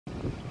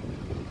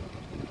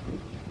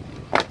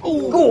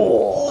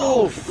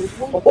Oh,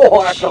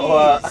 that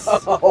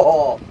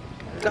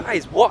hurt.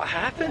 Guys, what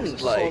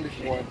happened? Like,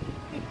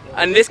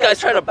 and this guy's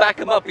trying to back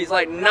him up. He's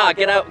like, nah,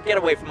 get out, get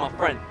away from my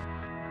friend.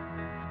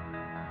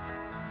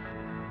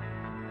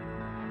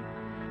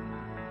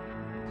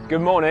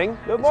 Good morning.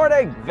 Good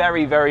morning.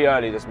 Very, very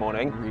early this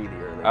morning. Really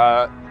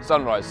early.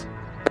 Sunrise.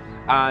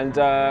 And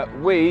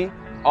we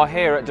are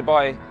here at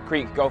Dubai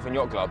Creek Golf and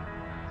Yacht Club.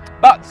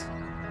 But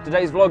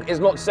today's vlog is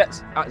not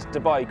set at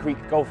Dubai Creek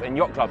Golf and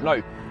Yacht Club.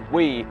 No,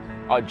 we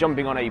are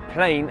jumping on a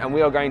plane and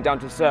we are going down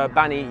to Sir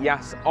Bani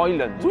Yas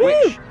Island, which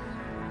is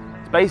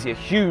basically a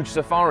huge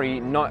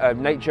safari,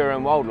 nature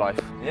and wildlife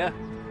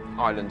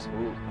island.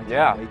 Ooh,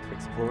 yeah. Wait to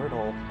explore it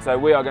all. So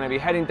we are going to be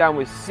heading down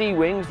with Sea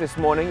Wings this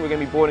morning. We're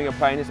going to be boarding a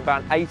plane. It's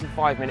about an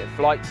 85-minute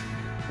flight.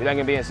 We're then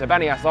going to be in Sir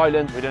Bani Yas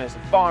Island. We're doing a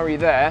safari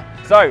there.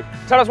 So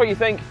tell us what you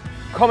think.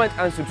 Comment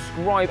and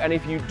subscribe. And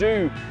if you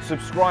do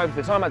subscribe to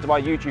the Time Out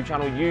Dubai YouTube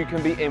channel, you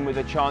can be in with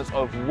a chance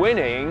of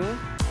winning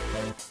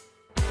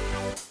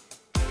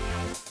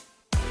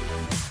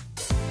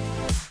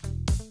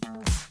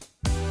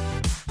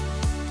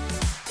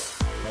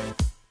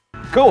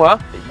cool, huh?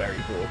 Very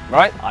cool.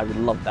 Right? I would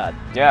love that.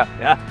 Yeah.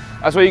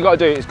 That's what you got to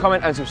do, is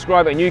comment and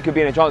subscribe, and you could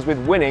be in a chance with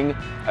winning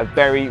a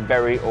very,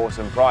 very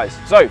awesome prize.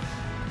 So,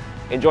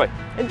 enjoy.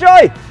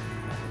 Enjoy!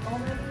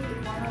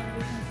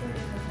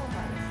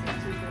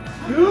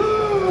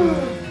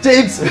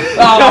 James!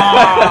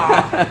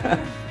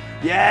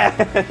 Yes!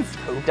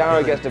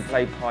 Darragh gets to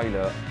play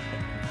pilot.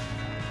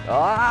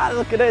 Ah,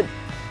 look at it.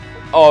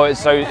 Oh, it's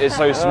so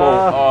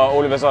small.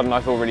 All of a sudden,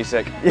 I feel really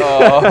sick. This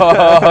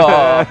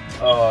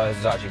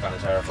is actually kind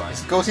of terrifying.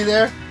 Go see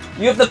there.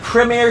 You have the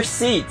premier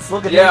seats.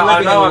 Look at Yeah, I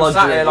living know in I'm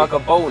sat luxury. here like a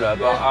bowler,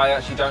 but I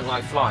actually don't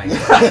like flying.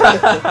 Just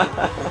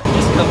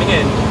coming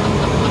in.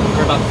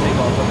 We're about to take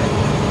off. Okay.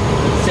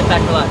 Sit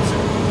back, relax.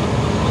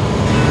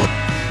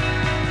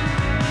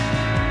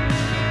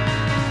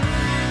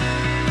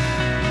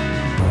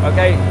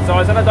 Okay, so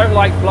I said I don't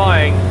like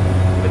flying,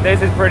 but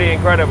this is pretty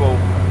incredible.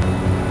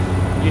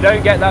 You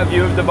don't get that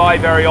view of Dubai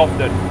very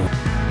often.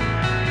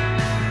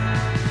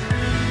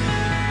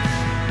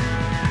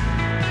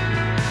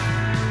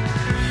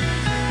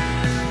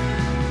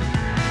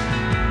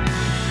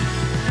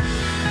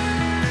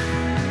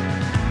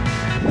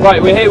 Right,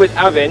 we're here with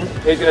Avin,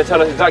 who's going to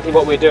tell us exactly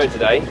what we're doing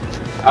today.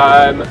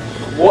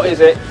 What is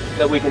it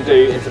that we can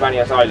do in Sir Bani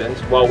Yas Island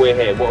while we're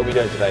here? What are we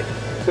doing today?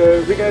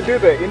 So we're going to do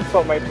the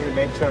informative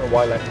nature and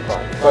wildlife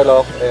trial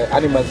of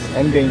animals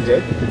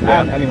endangered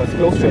and animals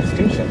close to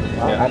extinction,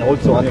 and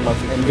also animals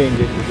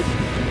endangered with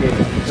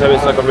extinction. So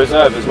it's like a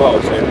reserve as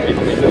well, so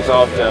it looks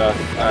after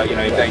you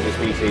know, endangered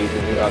species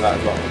and things like that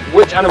as well.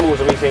 Which animals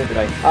are we seeing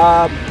today?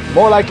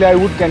 More likely I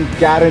can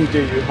guarantee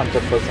you 100%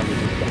 it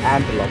is the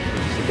antelope,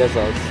 the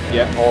gazelles,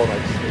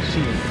 oryx, the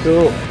sheep,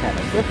 kind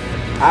of stuff.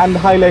 And the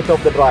highlight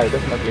of the drive,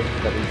 definitely,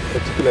 that is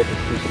reticulated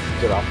species,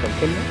 giraffe and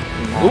Kenya,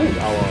 and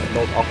our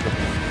North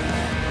African,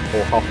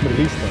 or half Middle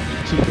Eastern,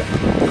 cheetah.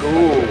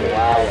 Cool.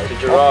 Wow. The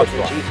giraffes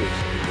and cheetahs.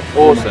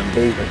 Awesome.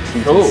 Favorite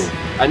cheetahs. Cool.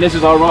 And this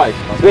is our ride.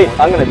 Sweet.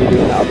 I'm gonna be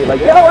doing that. I'll be like,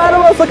 yo,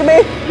 animals, look at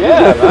me.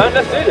 Yeah, man.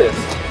 Let's do this.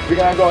 We're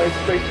gonna go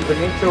straight to the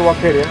nature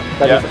walk area.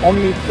 That is the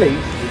only place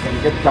we can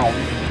get down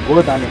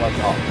where the animals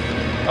are.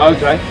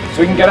 Okay.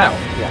 So we can get out.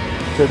 Yeah.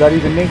 So that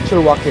is the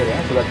nature walk area.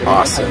 So that's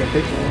Awesome.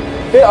 I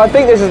I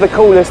think this is the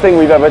coolest thing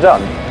we've ever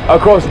done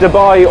across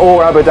Dubai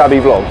or Abu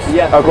Dhabi vlogs.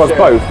 Yeah, across sure.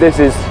 both. This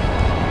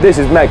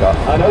is mega.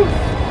 I know.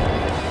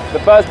 The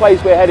first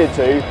place we're headed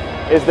to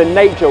is the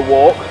nature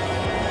walk,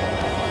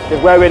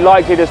 is where we're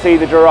likely to see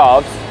the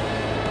giraffes,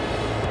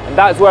 and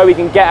that's where we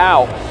can get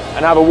out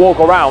and have a walk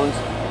around.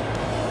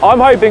 I'm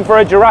hoping for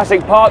a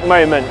Jurassic Park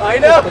moment. I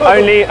know.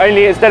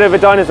 Only instead of a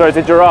dinosaur, it's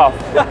a giraffe.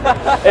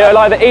 It'll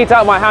either eat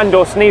out my hand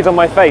or sneeze on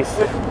my face.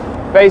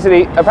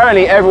 Basically,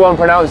 apparently everyone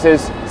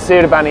pronounces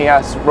Sir Bani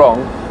Yas wrong.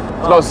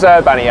 It's not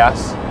Sir Bani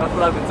Yas. That's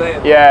what I've been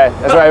saying. Yeah,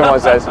 that's what everyone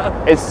says.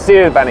 It's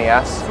Sir Bani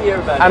Yas. Sir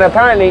Bani. And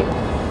apparently,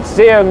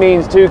 Sir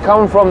means to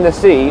come from the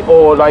sea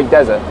or like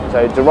desert.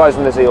 So to rise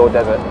from the sea or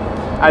desert.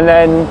 And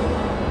then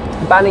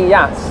Bani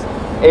Yas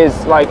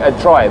is like a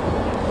tribe.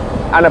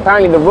 And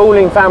apparently the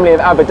ruling family of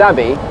Abu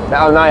Dhabi, the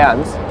Al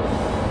Nahyans,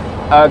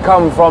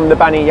 come from the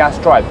Bani Yas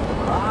tribe.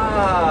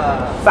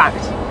 Ah.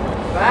 Fact.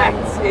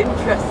 Facts.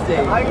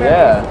 Interesting.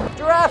 Yeah.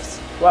 Giraffes.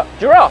 Well,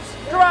 giraffes.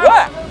 Giraffes.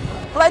 Where?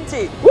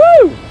 Plenty.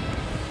 Woo!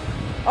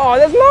 Oh,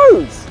 there's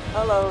loads.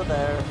 Hello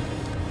there.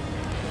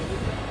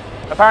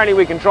 Apparently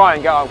we can try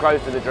and get up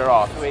close to the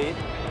giraffes. Sweet.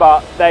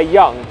 But they're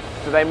young,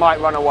 so they might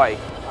run away.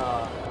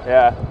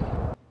 Yeah.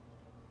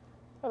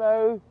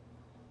 Hello.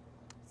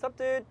 What's up,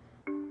 dude?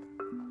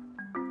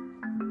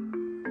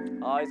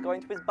 Oh, he's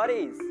going to his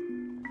buddies.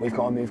 We've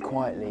got to move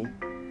quietly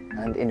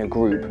and in a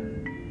group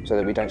so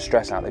that we don't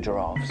stress out the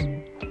giraffes.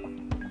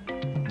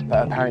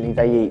 But apparently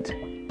they eat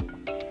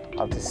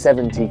up to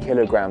 70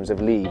 kilograms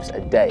of leaves a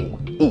day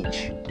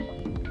each.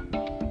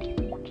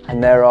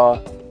 And there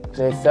are, is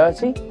there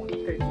 30?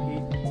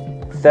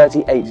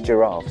 38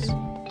 giraffes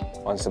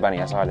on Sir Bani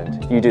Yas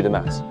Island. You do the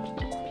maths.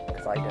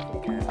 Because I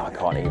definitely can. I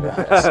can't either.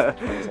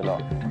 It's a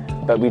lot.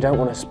 but we don't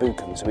want to spook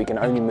them, so we can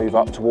only move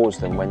up towards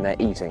them when they're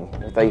eating.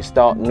 If they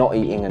start not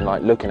eating and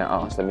like looking at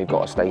us, then we've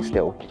got to stay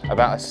still.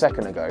 About a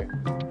second ago,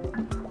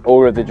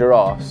 all of the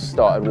giraffes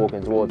started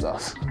walking towards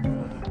us.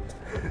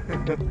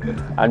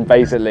 And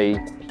basically,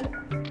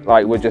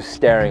 like, were just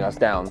staring us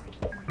down.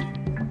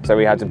 So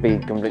we had to be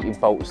completely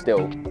bolt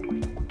still.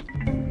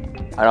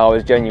 And I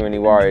was genuinely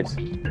worried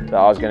that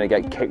I was going to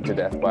get kicked to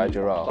death by a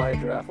giraffe. By a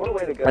giraffe, what a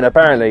way to go. And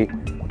apparently,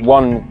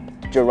 one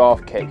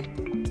giraffe kick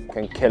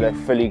can kill a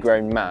fully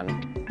grown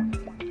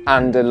man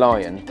and a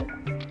lion.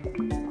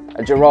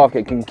 A giraffe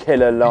kick can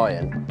kill a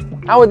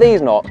lion. How are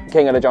these not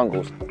king of the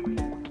jungles?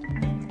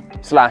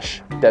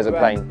 / desert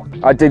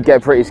plain. I did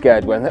get pretty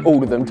scared when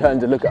all of them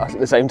turned to look at us at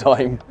the same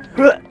time.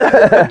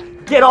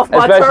 Get off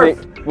my Especially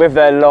turf! with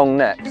their long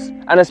necks.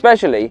 And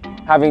especially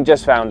having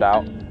just found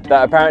out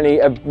that apparently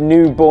a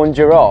newborn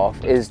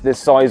giraffe is the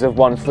size of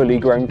one fully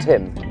grown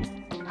Tim.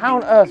 How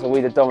on earth are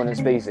we the dominant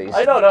species?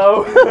 I don't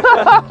know.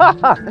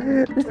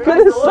 Look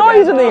at the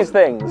size of these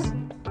things.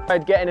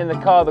 I'm getting in the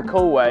car the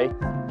cool way.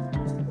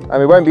 And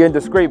we won't be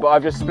indiscreet, but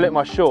I've just split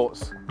my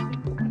shorts.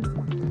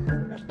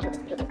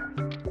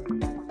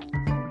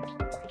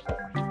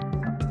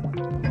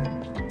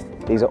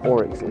 These are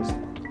Oryxes,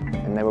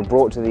 and they were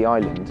brought to the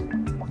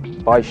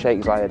island by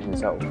Sheikh Zayed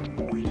himself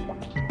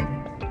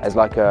as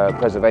like a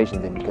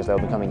preservation thing because they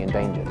were becoming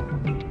endangered.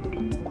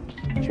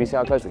 Should we see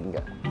how close we can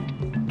get?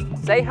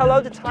 Say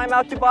hello to Time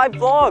Out Dubai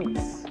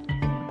Vlogs.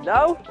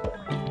 No?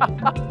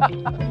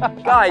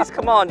 Guys,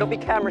 come on, don't be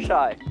camera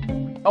shy.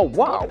 Oh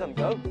wow! Look at them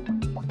go.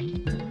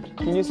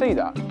 Can you see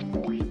that?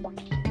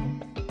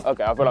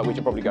 Okay, I feel like we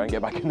should probably go and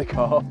get back in the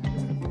car.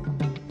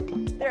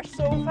 They're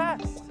so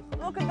fast.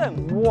 Look at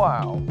them.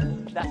 Wow.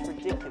 That's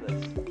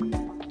ridiculous.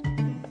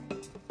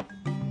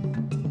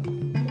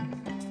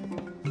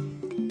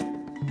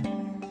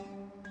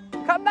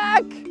 Come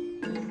back!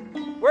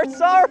 We're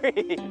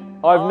sorry!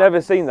 I've never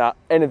seen that,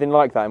 anything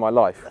like that in my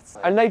life.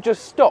 And they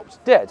just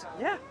stopped dead.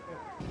 Yeah.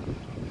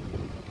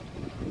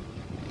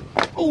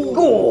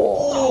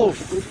 Oh,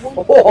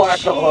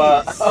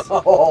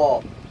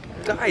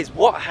 Guys,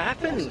 what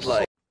happened?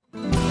 Like.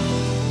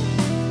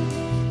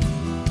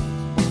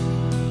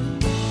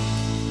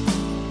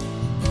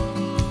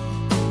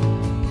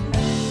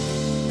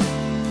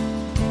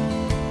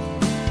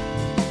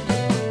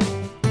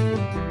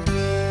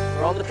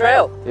 We're on the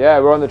trail. Yeah,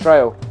 we're on the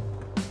trail.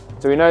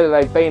 So we know that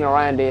they've been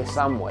around here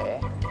somewhere.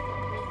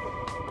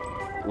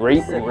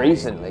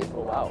 Recently.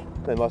 Oh wow.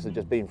 They must have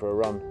just been for a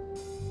run.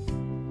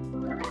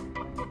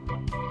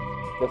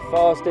 The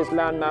fastest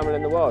land mammal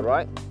in the world,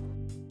 right?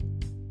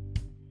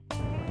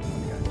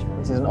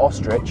 This is an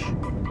ostrich.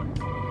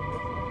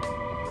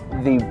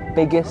 The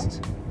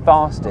biggest,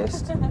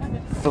 fastest,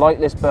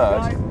 flightless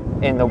bird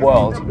in the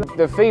world.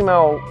 The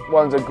female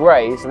ones are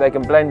grey, so they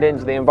can blend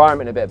into the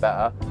environment a bit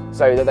better,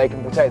 so that they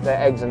can protect their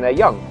eggs and their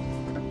young.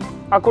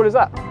 How cool is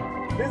that?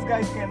 This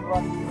guy can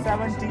run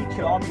 70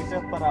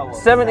 kilometers per hour.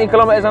 70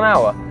 kilometers an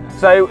hour.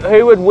 So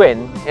who would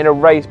win in a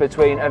race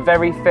between a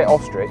very fit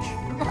ostrich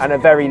and a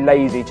very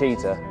lazy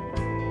cheetah?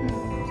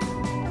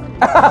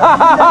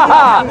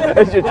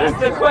 That's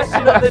the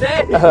question of the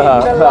day. In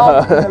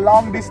the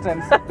long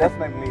distance,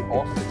 definitely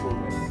ostrich will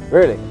win.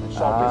 Really?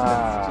 Short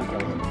distance,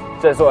 cheetah will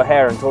win. So it's sort of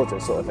hare and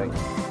tortoise sort of thing.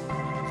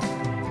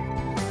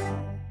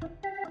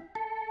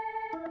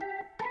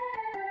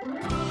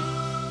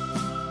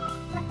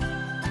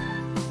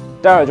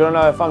 Darragh, do you want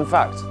to know a fun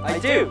fact? I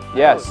do.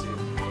 Yes.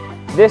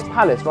 This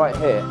palace right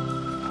here,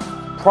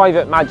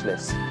 private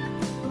majlis,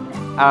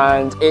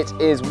 and it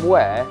is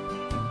where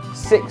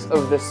 6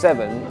 of the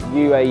 7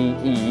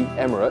 UAE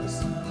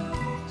emirates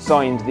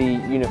signed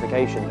the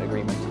unification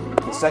agreement,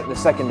 the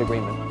second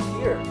agreement.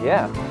 Here.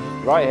 Yeah,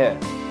 right here.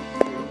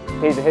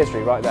 Piece of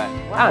history right there.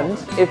 Wow.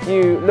 And if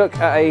you look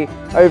at a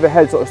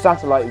overhead sort of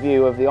satellite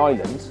view of the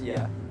island,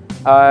 Yeah.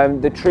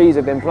 the trees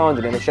have been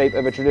planted in the shape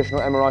of a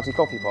traditional Emirati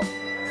coffee pot.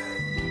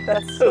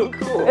 That's so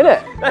cool. Isn't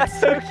it? That's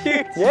so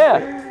cute. Yeah.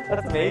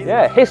 That's amazing.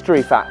 Yeah,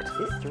 history fact.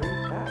 History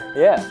fact.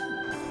 Yeah.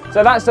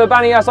 So that's Sir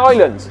Bani Yas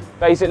Island,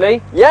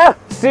 basically. Yeah.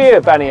 Sir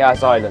Bani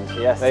Yas Island.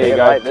 Yes. There you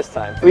go. Right this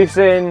time. We've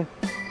seen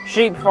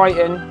sheep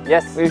fighting.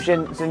 Yes. We've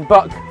seen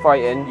buck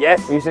fighting.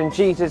 Yes. We've seen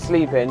cheetahs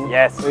sleeping.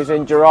 Yes. We've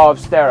seen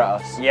giraffes stare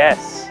at us.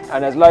 Yes.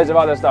 And there's loads of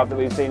other stuff that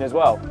we've seen as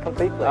well.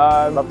 Completely.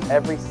 Loved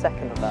every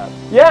second of that.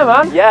 Yeah,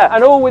 man. Yeah.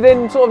 And all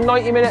within sort of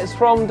 90 minutes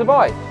from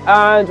Dubai.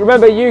 And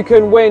remember, you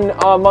can win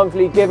our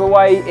monthly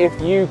giveaway if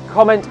you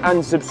comment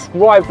and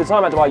subscribe to the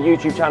Time Out Dubai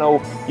YouTube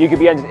channel. You could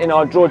be entered in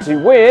our draw to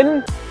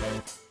win.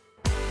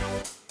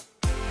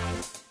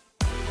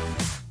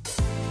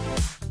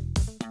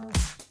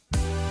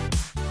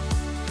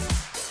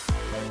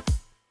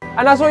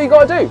 And that's all you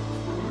got to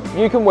do.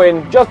 You can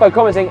win just by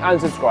commenting and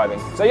subscribing.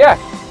 So yeah,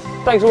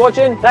 thanks for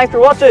watching. Thanks for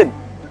watching.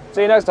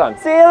 See you next time.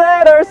 See you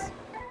later.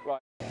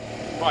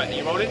 Right, are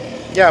you rolling?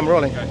 Yeah, I'm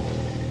rolling. Okay.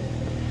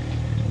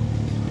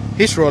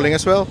 He's rolling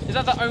as well. Is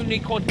that the only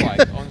quad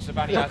bike on Sir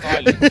Bani Yas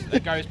Island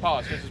that goes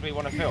past just as we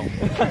want to film?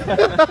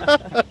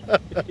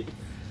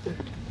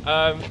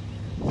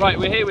 Right,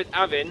 we're here with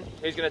Avin,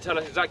 who's going to tell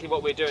us exactly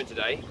what we're doing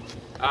today.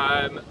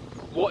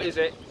 What is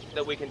it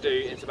that we can do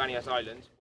in Sir Bani Yas Island?